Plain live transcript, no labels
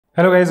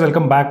Hello guys,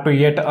 welcome back to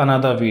yet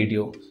another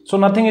video. So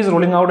Nothing is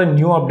rolling out a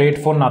new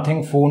update for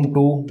Nothing Phone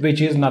 2,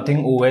 which is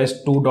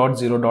NothingOS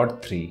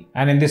 2.0.3.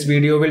 And in this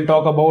video, we'll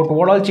talk about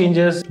what all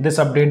changes this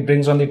update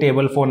brings on the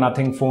table for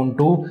Nothing Phone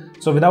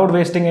 2. So without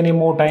wasting any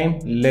more time,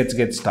 let's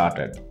get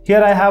started.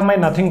 Here I have my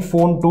Nothing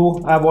Phone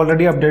 2. I've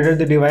already updated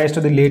the device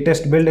to the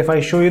latest build. If I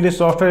show you the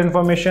software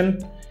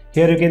information,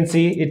 here you can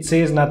see it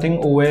says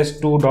NothingOS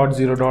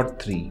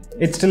 2.0.3.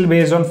 It's still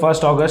based on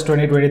 1st August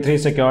 2023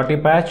 security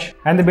patch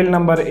and the build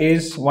number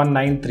is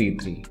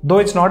 1933. Though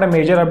it's not a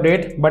major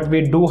update, but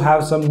we do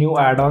have some new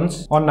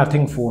add-ons on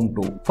Nothing Phone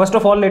 2. First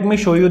of all, let me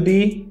show you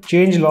the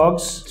change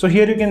logs. So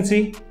here you can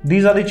see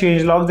these are the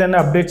change logs and the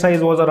update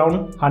size was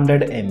around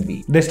 100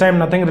 MB. This time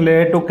nothing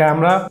related to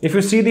camera. If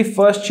you see the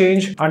first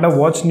change under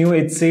what's new,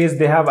 it says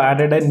they have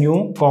added a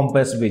new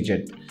compass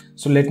widget.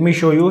 So let me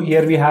show you.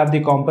 Here we have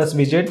the compass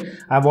widget.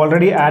 I've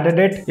already added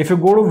it. If you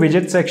go to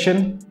widget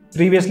section,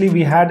 previously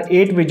we had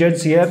 8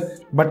 widgets here,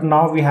 but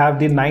now we have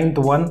the 9th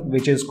one,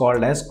 which is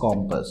called as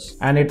compass,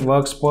 and it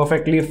works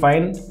perfectly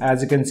fine.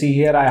 As you can see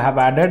here, I have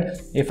added.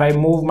 If I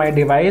move my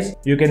device,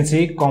 you can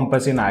see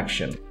compass in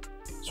action.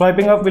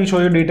 Swiping up will show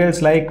you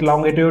details like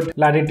longitude,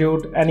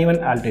 latitude, and even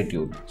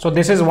altitude. So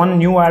this is one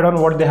new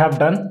add-on what they have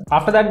done.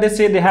 After that, they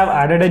say they have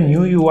added a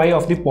new UI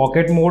of the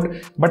pocket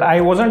mode, but I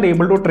wasn't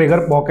able to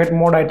trigger pocket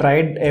mode. I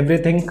tried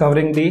everything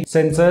covering the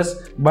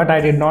sensors, but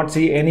I did not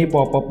see any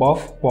pop-up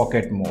of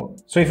pocket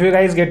mode. So if you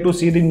guys get to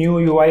see the new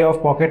UI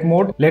of pocket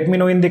mode, let me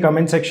know in the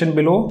comment section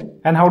below.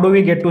 And how do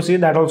we get to see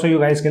that also, you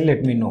guys can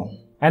let me know.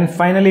 And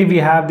finally, we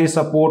have the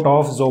support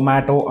of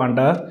Zomato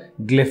under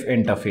Glyph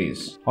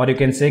interface, or you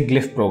can say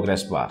Glyph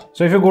progress bar.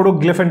 So if you go to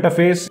Glyph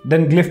interface,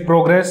 then Glyph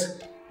progress,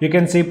 you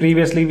can see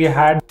previously we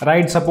had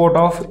ride support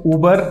of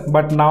Uber,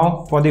 but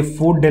now for the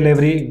food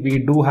delivery, we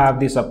do have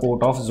the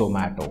support of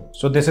Zomato.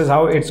 So this is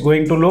how it's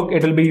going to look.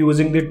 It will be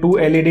using the 2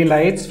 LED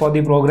lights for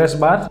the progress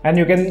bar, and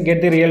you can get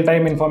the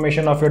real-time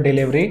information of your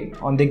delivery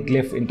on the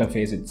Glyph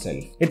interface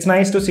itself. It's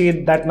nice to see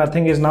that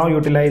Nothing is now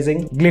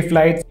utilizing Glyph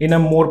lights in a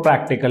more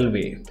practical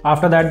way.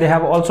 After that, they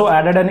have also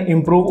added an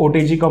improved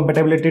OTG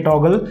compatibility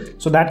toggle.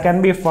 So that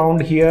can be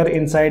found here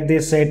inside the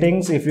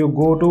settings. If you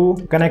go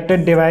to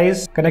connected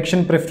device,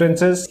 connection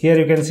preferences, here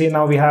you can see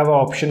now we have an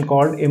option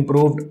called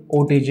improved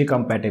OTG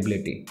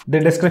compatibility.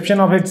 The description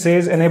of it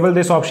says enable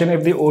this option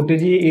if the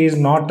OTG is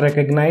not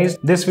recognized.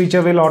 This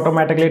feature will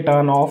automatically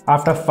turn off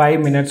after 5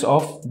 minutes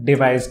of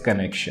device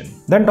connection.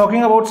 Then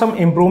talking about some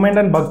improvement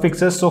and bug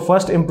fixes. So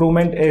first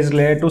improvement is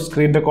related to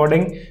screen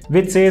recording,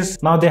 which says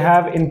now they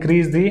have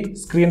increased the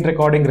screen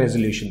recording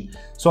resolution.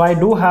 So I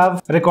do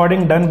have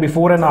recording done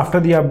before and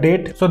after the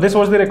update. So this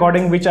was the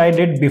recording which I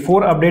did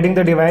before updating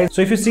the device.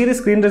 So if you see the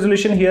screen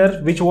resolution here,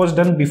 which was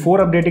done before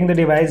updating the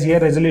device, here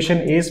resolution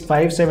is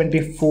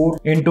 574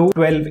 into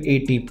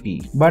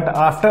 1280p. But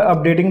after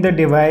updating the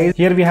device,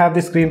 here we have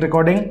the screen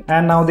recording,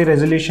 and now the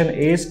resolution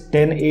is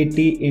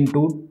 1080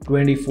 into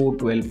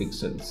 2412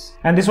 pixels.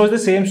 And this was the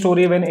same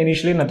story when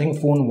initially Nothing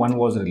Phone 1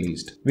 was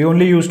released. We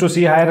only used to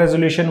see high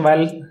resolution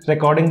while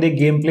recording the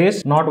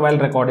gameplays, not while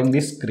recording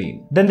the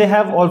screen. Then they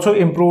have also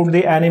improved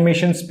the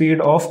animation speed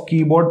of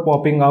keyboard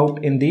popping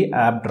out in the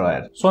app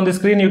drawer. So on the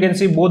screen you can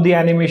see both the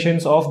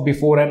animations of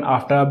before and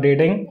after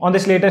updating. On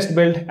this latest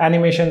build,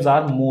 animations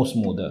are more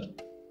smoother.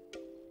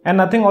 And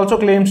Nothing also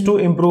claims to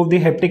improve the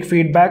haptic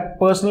feedback.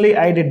 Personally,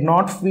 I did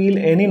not feel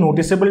any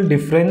noticeable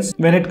difference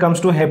when it comes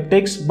to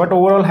haptics, but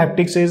overall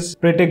haptics is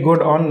pretty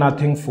good on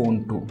Nothing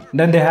Phone 2.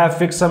 Then they have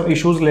fixed some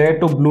issues related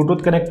to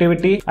Bluetooth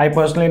connectivity. I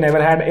personally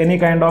never had any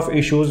kind of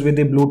issues with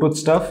the Bluetooth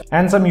stuff,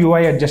 and some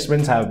UI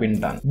adjustments have been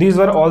done. These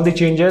were all the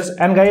changes,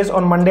 and guys,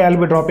 on Monday I'll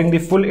be dropping the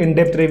full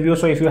in-depth review.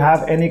 So if you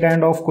have any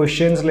kind of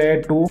questions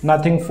related to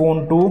Nothing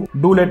Phone 2,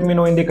 do let me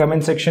know in the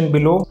comment section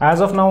below.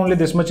 As of now, only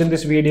this much in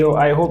this video.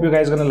 I hope you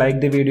guys gonna like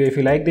the video. If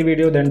you like the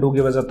video, then do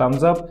give us a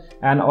thumbs up,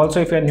 and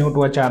also if you are new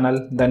to our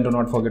channel, then do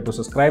not forget to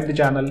subscribe the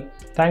channel.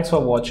 Thanks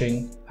for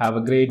watching. Have a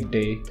great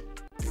day.